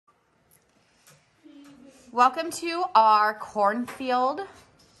Welcome to our cornfield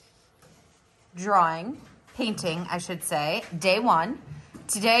painting, I should say, day one.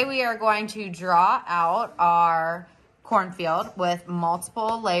 Today we are going to draw out our cornfield with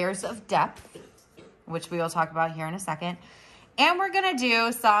multiple layers of depth, which we will talk about here in a second. And we're gonna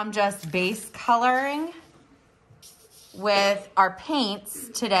do some just base coloring with our paints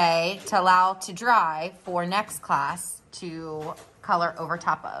today to allow to dry for next class to color over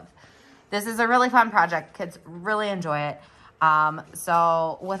top of. This is a really fun project. Kids really enjoy it.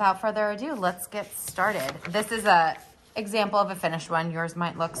 So without further ado, let's get started. This is an example of a finished one. Yours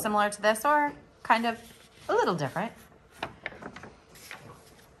might look similar to this or kind of a little different.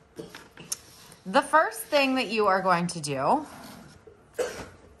 The first thing that you are going to do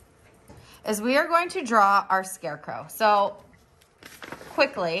is we are going to draw our scarecrow. So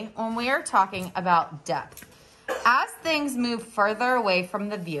quickly, when we are talking about depth, as things move further away from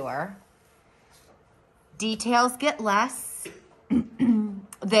the viewer, details get less.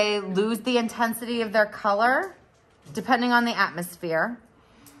 They lose the intensity of their color depending on the atmosphere.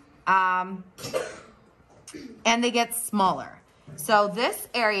 And they get smaller. So this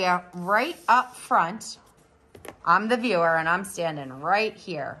area right up front, I'm the viewer and I'm standing right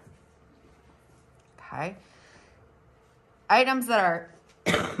here. Okay. Items that are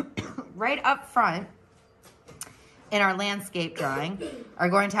right up front in our landscape drawing are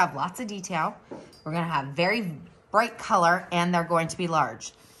going to have lots of detail. We're going to have very bright color, and they're going to be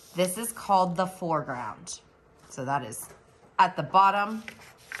large. This is called the foreground. So that is at the bottom.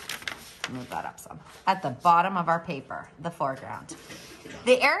 Move that up some. At the bottom of our paper, the foreground.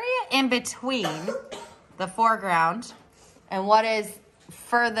 The area in between the foreground and what is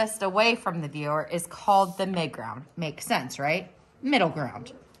furthest away from the viewer is called the midground. Makes sense, right? Middle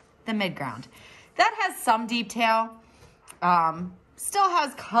ground. The midground. That has some detail. Still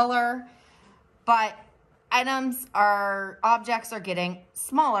has color. But objects are getting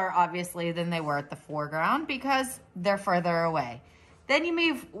smaller, obviously, than they were at the foreground because they're further away. Then you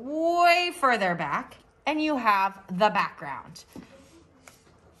move way further back and you have the background.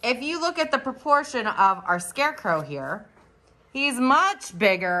 If you look at the proportion of our scarecrow here, he's much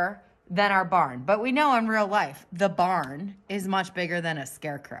bigger than our barn. But we know in real life, the barn is much bigger than a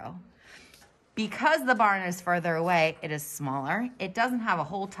scarecrow. Because the barn is further away, it is smaller. It doesn't have a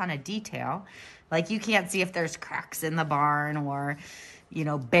whole ton of detail. Like you can't see if there's cracks in the barn or, you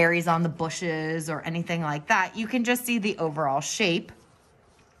know, berries on the bushes or anything like that. You can just see the overall shape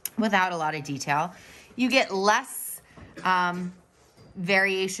without a lot of detail. You get less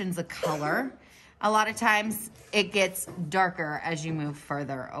variations of color. A lot of times it gets darker as you move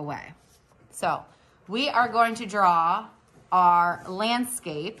further away. So we are going to draw our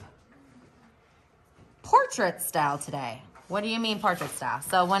landscape portrait style today. What do you mean portrait style?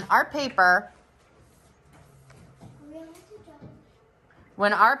 So when our paper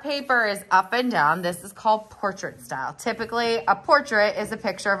is up and down, this is called portrait style. Typically, a portrait is a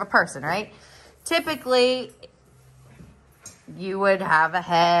picture of a person, right? Typically, you would have a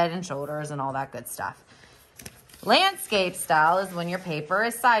head and shoulders and all that good stuff. Landscape style is when your paper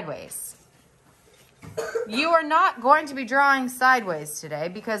is sideways. You are not going to be drawing sideways today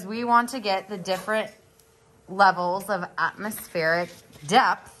because we want to get the different levels of atmospheric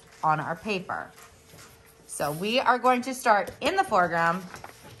depth on our paper. So we are going to start in the foreground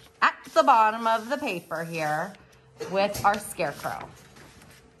at the bottom of the paper here with our scarecrow.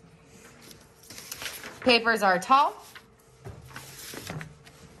 Papers are tall.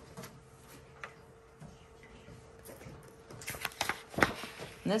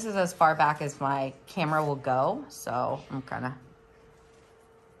 And this is as far back as my camera will go, so I'm kind of...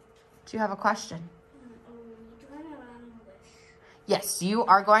 Do you have a question? Yes, you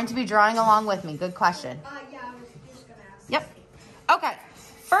are going to be drawing along with me. Good question. Yeah, I was just going to ask. Yep. Okay.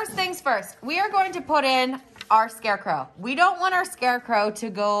 First things first. We are going to put in our scarecrow. We don't want our scarecrow to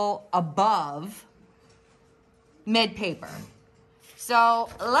go above mid-paper. So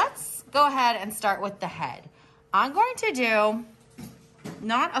let's go ahead and start with the head. I'm going to do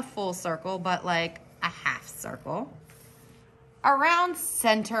not a full circle, but like a half circle around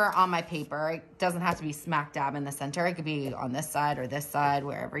center on my paper. It doesn't have to be smack dab in the center. It could be on this side or this side,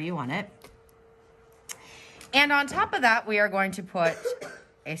 wherever you want it. And on top of that, we are going to put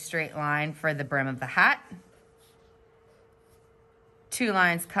a straight line for the brim of the hat. 2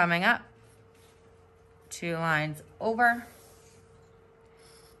 lines coming up, 2 lines over,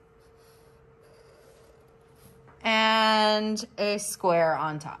 and a square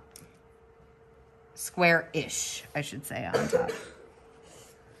on top. Square-ish, I should say, on top.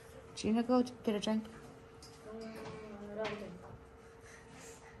 Gina, go get a drink.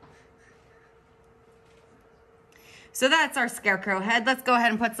 So that's our scarecrow head. Let's go ahead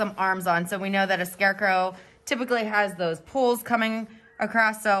and put some arms on. So we know that a scarecrow typically has those pulls coming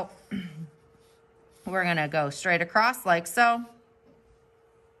across. So we're gonna go straight across like so.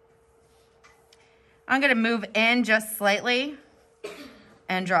 I'm gonna move in just slightly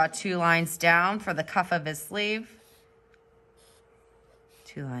and draw 2 lines down for the cuff of his sleeve.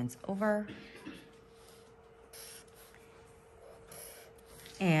 2 lines over.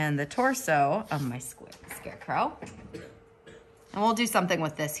 And the torso of my scarecrow. And we'll do something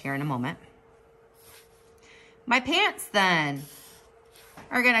with this here in a moment. My pants then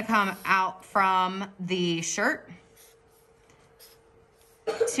are gonna come out from the shirt.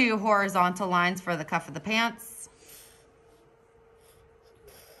 2 horizontal lines for the cuff of the pants.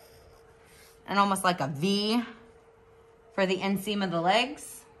 And almost like a V for the inseam of the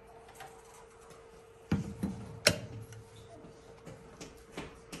legs.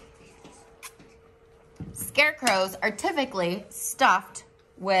 Scarecrows are typically stuffed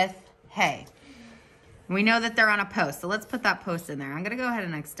with hay. We know that they're on a post, so let's put that post in there. I'm gonna go ahead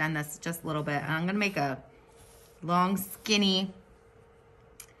and extend this just a little bit, and I'm gonna make a long, skinny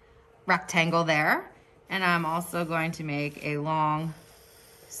rectangle there. And I'm also going to make a long,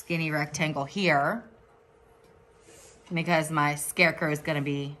 skinny rectangle here because my scarecrow is gonna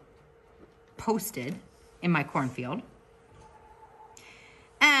be posted in my cornfield.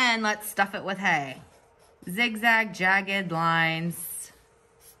 And let's stuff it with hay. Zigzag, jagged lines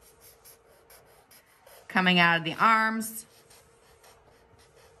coming out of the arms,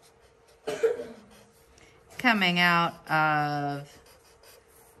 coming out of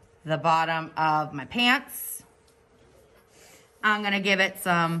the bottom of my pants. I'm gonna give it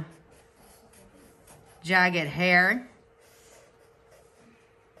some jagged hair.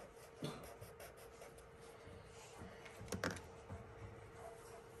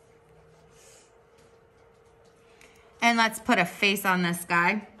 And let's put a face on this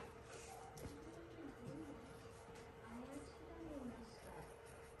guy.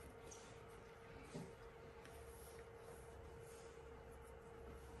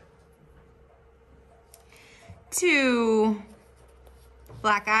 Two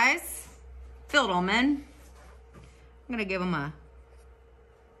black eyes, Fiddleman. I'm gonna give him a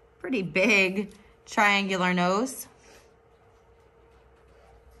pretty big triangular nose.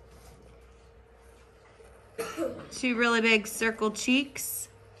 Two really big circle cheeks,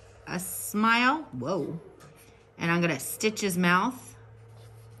 a smile, whoa. And I'm gonna stitch his mouth.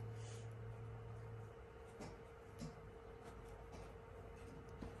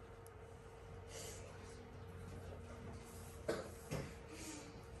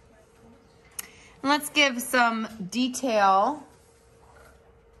 And let's give some detail.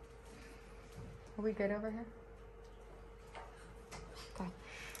 Are we good over here? Okay.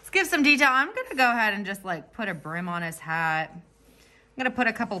 Let's give some detail. I'm gonna go ahead and just like put a brim on his hat. I'm gonna put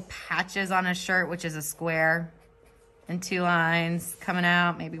a couple patches on his shirt, which is a square, and 2 lines coming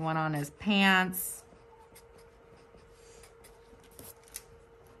out, maybe one on his pants.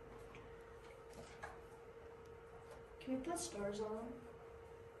 Can we put stars on?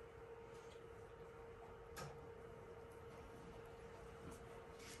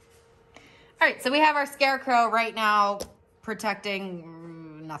 All right, so we have our scarecrow right now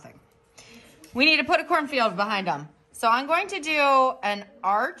protecting nothing. We need to put a cornfield behind him. So I'm going to do an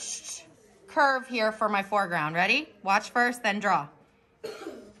arched curve here for my foreground. Ready? Watch first, then draw. I'm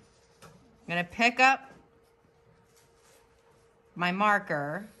gonna pick up my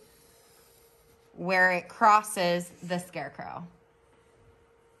marker where it crosses the scarecrow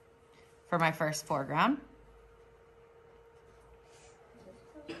for my first foreground.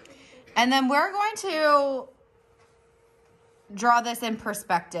 And then we're going to draw this in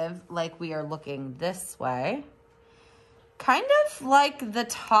perspective like we are looking this way. Kind of like the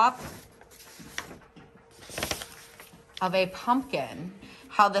top of a pumpkin.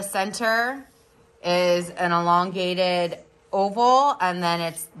 How the center is an elongated oval and then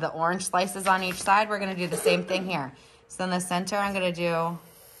it's the orange slices on each side. We're gonna do the same thing here. So in the center, I'm gonna do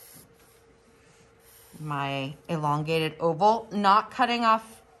my elongated oval, not cutting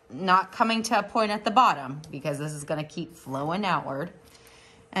off, not coming to a point at the bottom because this is gonna keep flowing outward.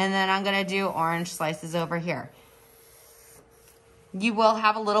 And then I'm gonna do orange slices over here. You will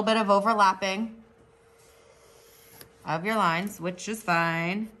have a little bit of overlapping of your lines, which is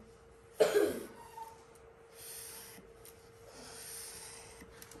fine.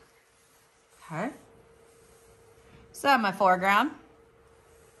 Okay. So I have my foreground.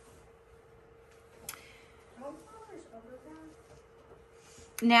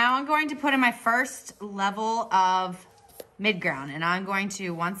 Now I'm going to put in my first level of mid-ground. And I'm going to,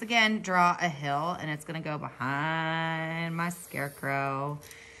 once again, draw a hill, and it's going to go behind my scarecrow.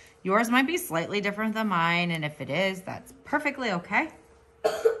 Yours might be slightly different than mine, and if it is, that's perfectly okay.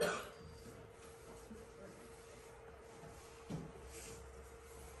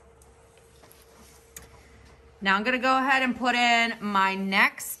 Now I'm going to go ahead and put in my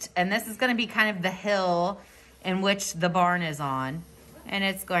next, and this is going to be kind of the hill in which the barn is on. And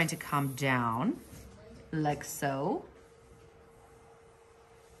it's going to come down like so.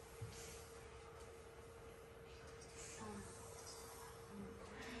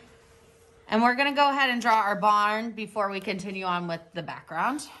 And we're going to go ahead and draw our barn before we continue on with the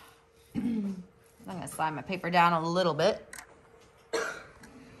background. I'm going to slide my paper down a little bit.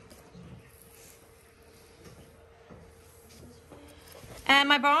 And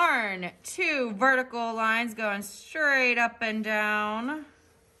my barn, 2 vertical lines going straight up and down.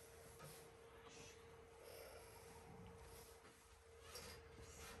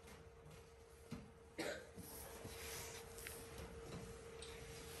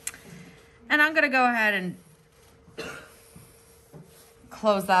 And I'm going to go ahead and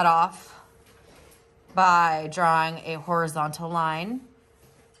close that off by drawing a horizontal line.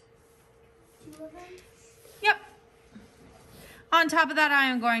 Yep. On top of that, I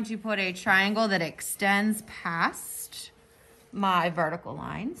am going to put a triangle that extends past my vertical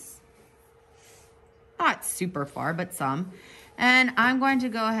lines. Not super far, but some. And I'm going to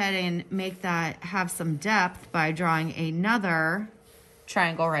go ahead and make that have some depth by drawing another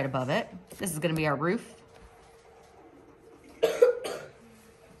triangle right above it. This is going to be our roof.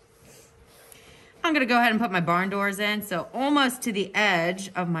 I'm going to go ahead and put my barn doors in. So almost to the edge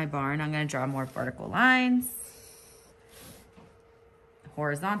of my barn, I'm going to draw more vertical lines.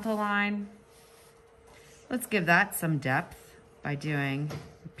 Horizontal line. Let's give that some depth by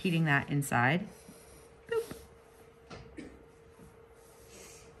repeating that inside. Boop.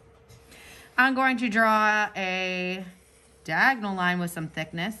 I'm going to draw a diagonal line with some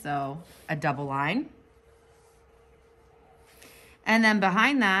thickness, so a double line. And then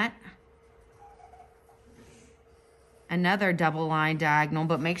behind that, another double line diagonal,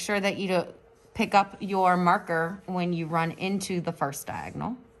 but make sure that you don't pick up your marker when you run into the first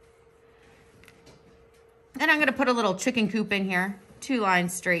diagonal. And I'm going to put a little chicken coop in here, 2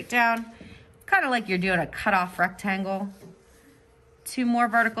 lines straight down, kind of like you're doing a cut-off rectangle. 2 more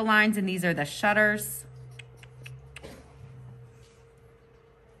vertical lines, and these are the shutters.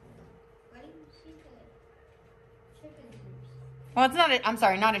 Well, it's not I'm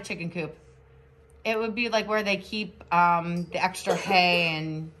sorry, not a chicken coop. It would be like where they keep the extra hay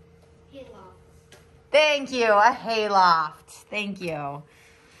and... Hay loft. Thank you, a hay loft. Thank you. All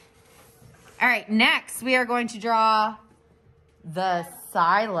right, next we are going to draw the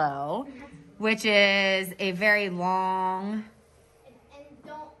silo, which is a very long... And it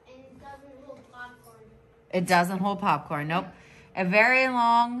doesn't hold popcorn. It doesn't hold popcorn, nope. A very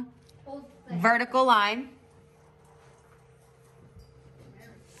long vertical line.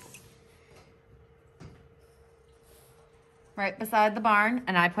 Right beside the barn,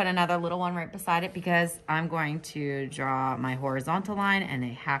 and I put another little one right beside it because I'm going to draw my horizontal line and a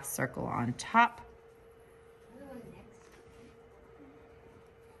half circle on top.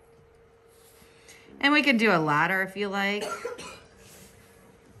 And we can do a ladder if you like.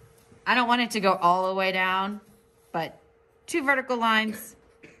 I don't want it to go all the way down, but 2 vertical lines,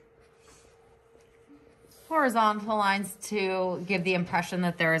 horizontal lines to give the impression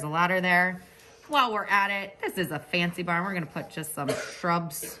that there is a ladder there. While we're at it, this is a fancy barn. We're going to put just some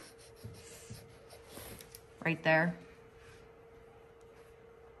shrubs right there.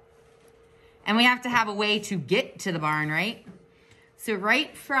 And we have to have a way to get to the barn, right? So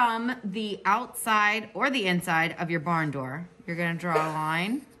right from the outside or the inside of your barn door, you're going to draw a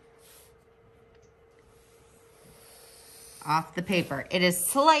line off the paper. It is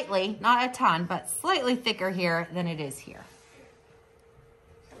slightly, not a ton, but slightly thicker here than it is here.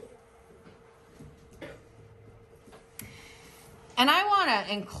 And I want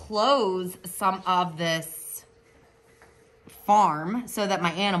to enclose some of this farm so that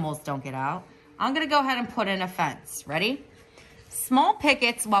my animals don't get out. I'm going to go ahead and put in a fence. Ready? Small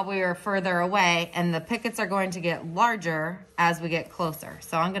pickets while we are further away, and the pickets are going to get larger as we get closer.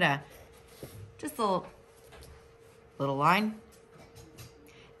 So I'm going to, just a little line.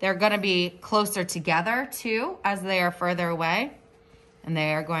 They're going to be closer together too as they are further away, and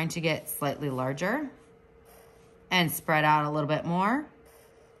they are going to get slightly larger and spread out a little bit more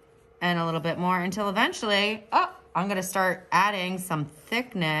and a little bit more until eventually, I'm going to start adding some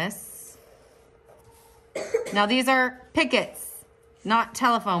thickness. Now these are pickets, not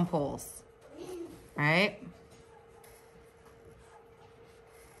telephone poles, right?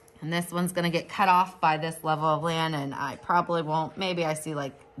 And this one's gonna get cut off by this level of land, and I probably won't, maybe I see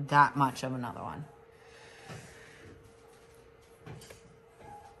like that much of another one.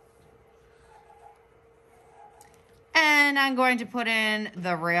 And I'm going to put in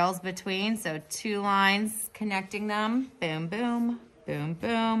the rails between, so 2 lines connecting them. Boom, boom, boom,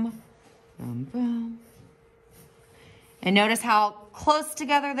 boom, boom, boom. And notice how close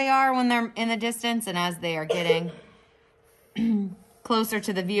together they are when they're in the distance, and as they are getting closer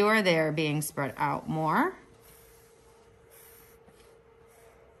to the viewer, they are being spread out more.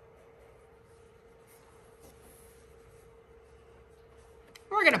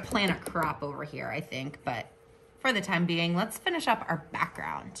 We're gonna plant a crop over here, I think, but for the time being, let's finish up our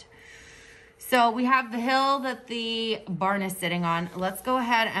background. So we have the hill that the barn is sitting on. Let's go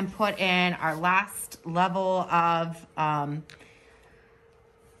ahead and put in our last level of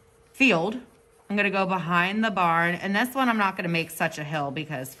field. I'm gonna go behind the barn, and this one I'm not gonna make such a hill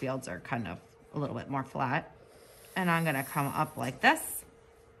because fields are kind of a little bit more flat. And I'm gonna come up like this.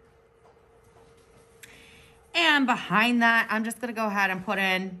 And behind that, I'm just gonna go ahead and put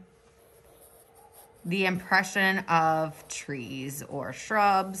in the impression of trees or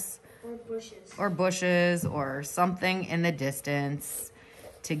shrubs or bushes or something in the distance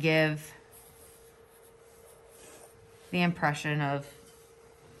to give the impression of,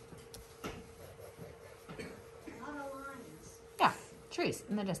 yeah, trees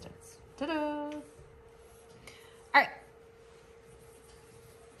in the distance. Ta-da! All right.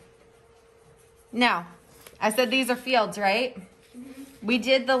 Now, I said these are fields, right? We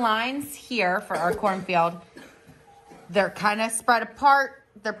did the lines here for our cornfield. They're kind of spread apart.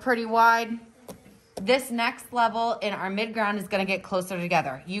 They're pretty wide. This next level in our midground is going to get closer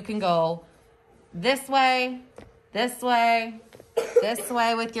together. You can go this way, this way, this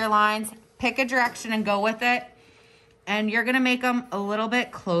way with your lines. Pick a direction and go with it. And you're going to make them a little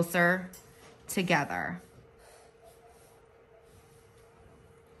bit closer together.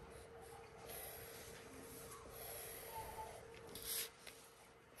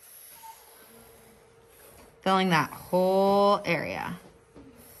 Filling that whole area.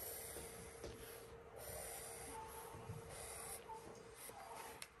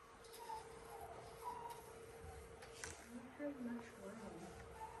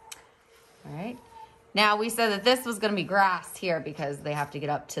 All right. Now we said that this was going to be grass here because they have to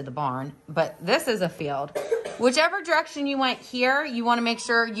get up to the barn, but this is a field. Whichever direction you went here, you want to make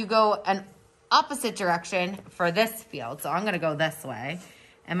sure you go an opposite direction for this field. So I'm going to go this way.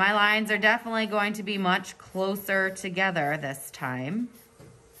 And my lines are definitely going to be much closer together this time.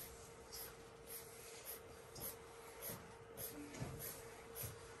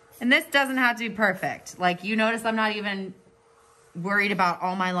 And this doesn't have to be perfect. Like you notice I'm not even worried about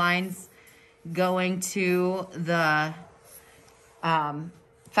all my lines going to the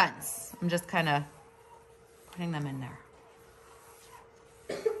fence. I'm just kind of putting them in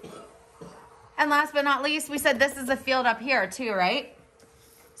there. And last but not least, we said this is a field up here too, right?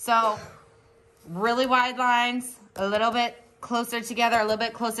 So really wide lines, a little bit closer together, a little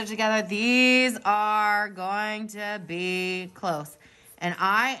bit closer together. These are going to be close. And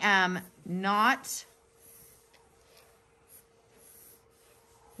I am not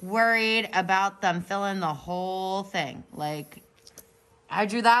worried about them filling the whole thing. Like I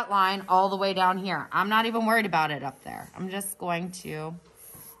drew that line all the way down here. I'm not even worried about it up there. I'm just going to...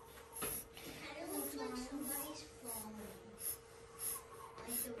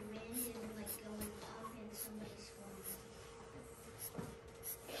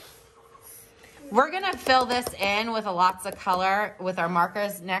 We're going to fill this in with lots of color with our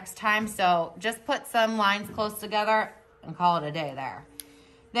markers next time. So just put some lines close together and call it a day there.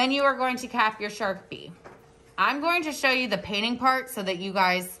 Then you are going to cap your Sharpie. I'm going to show you the painting part so that you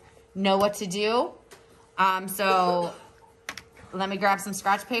guys know what to do. So let me grab some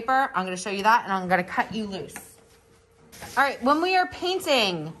scratch paper. I'm going to show you that and I'm going to cut you loose. All right, when we are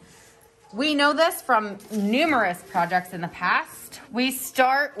painting, we know this from numerous projects in the past. We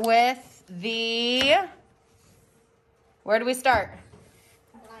start with where do we start?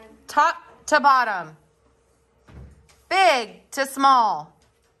 Top to bottom. Big to small.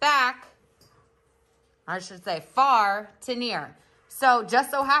 Back, I should say far to near. So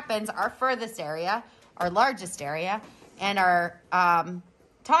just so happens our furthest area, our largest area, and our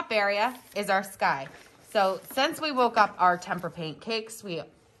top area is our sky. So since we woke up our tempera paint cakes, we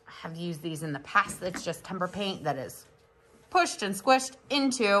have used these in the past. It's just tempera paint that is pushed and squished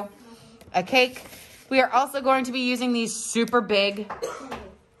into a cake. We are also going to be using these super big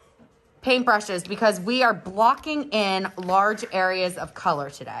paintbrushes because we are blocking in large areas of color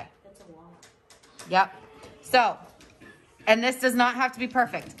today. That's a lot. Yep. So And this does not have to be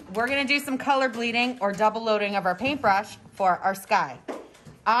perfect. We're gonna do some color bleeding or double loading of our paintbrush for our sky.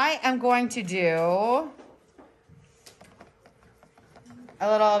 I am going to do a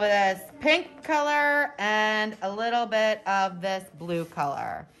little bit of this pink color and a little bit of this blue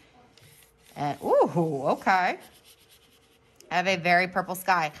color. And, ooh, okay. I have a very purple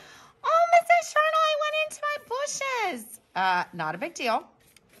sky. Oh, Mrs. Charnel, I went into my bushes. Not a big deal.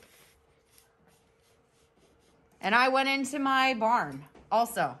 And I went into my barn.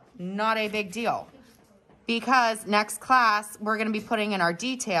 Also, not a big deal. Because next class, we're going to be putting in our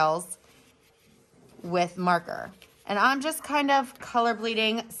details with marker. And I'm just kind of color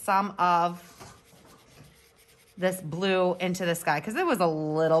bleeding some of this blue into the sky because it was a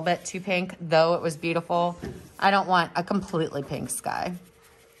little bit too pink, though it was beautiful. I don't want a completely pink sky.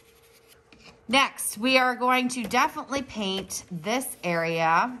 Next, we are going to definitely paint this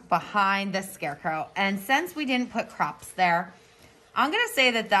area behind the scarecrow. And since we didn't put crops there, I'm going to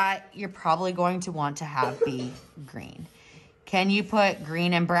say that you're probably going to want to have be green. Can you put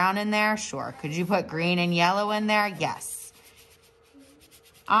green and brown in there? Sure. Could you put green and yellow in there? Yes.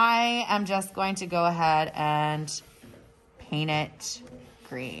 I am just going to go ahead and paint it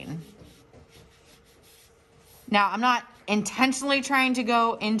green. Now, I'm not intentionally trying to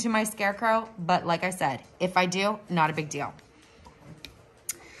go into my scarecrow, but like I said, if I do, not a big deal.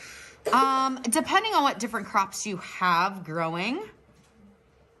 Depending on what different crops you have growing,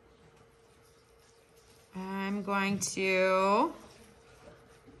 I'm going to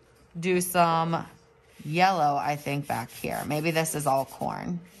do some yellow, I think, back here. Maybe this is all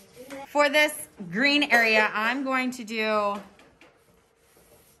corn. For this green area, I'm going to do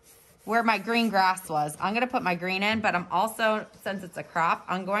where my green grass was. I'm going to put my green in, but I'm also, since it's a crop,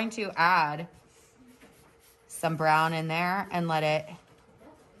 I'm going to add some brown in there and let it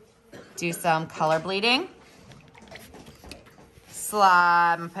do some color bleeding.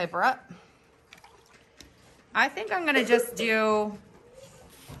 Slide my paper up. I think I'm going to just do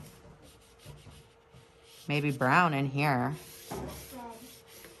maybe brown in here.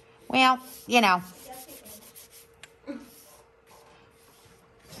 Well, you know.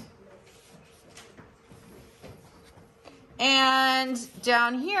 And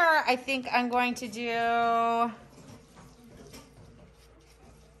down here, I think I'm going to do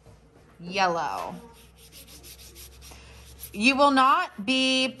yellow. You will not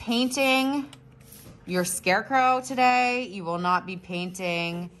be painting your scarecrow today. You will not be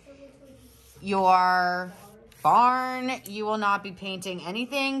painting your barn. You will not be painting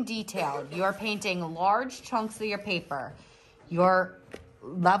anything detailed. You are painting large chunks of your paper, your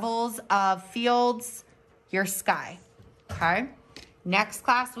levels of fields, your sky. Okay. Next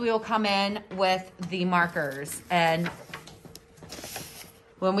class, we will come in with the markers. And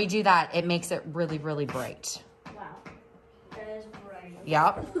when we do that, it makes it really, really bright. Wow. That is bright.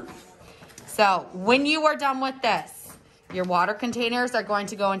 Yep. So when you are done with this, your water containers are going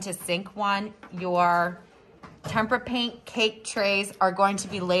to go into sink 1. Your tempera paint cake trays are going to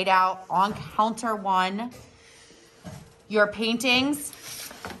be laid out on counter 1. Your paintings,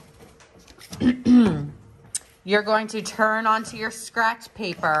 you're going to turn onto your scratch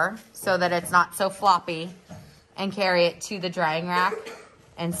paper so that it's not so floppy and carry it to the drying rack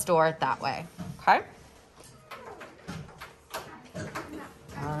and store it that way. Okay?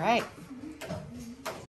 All right.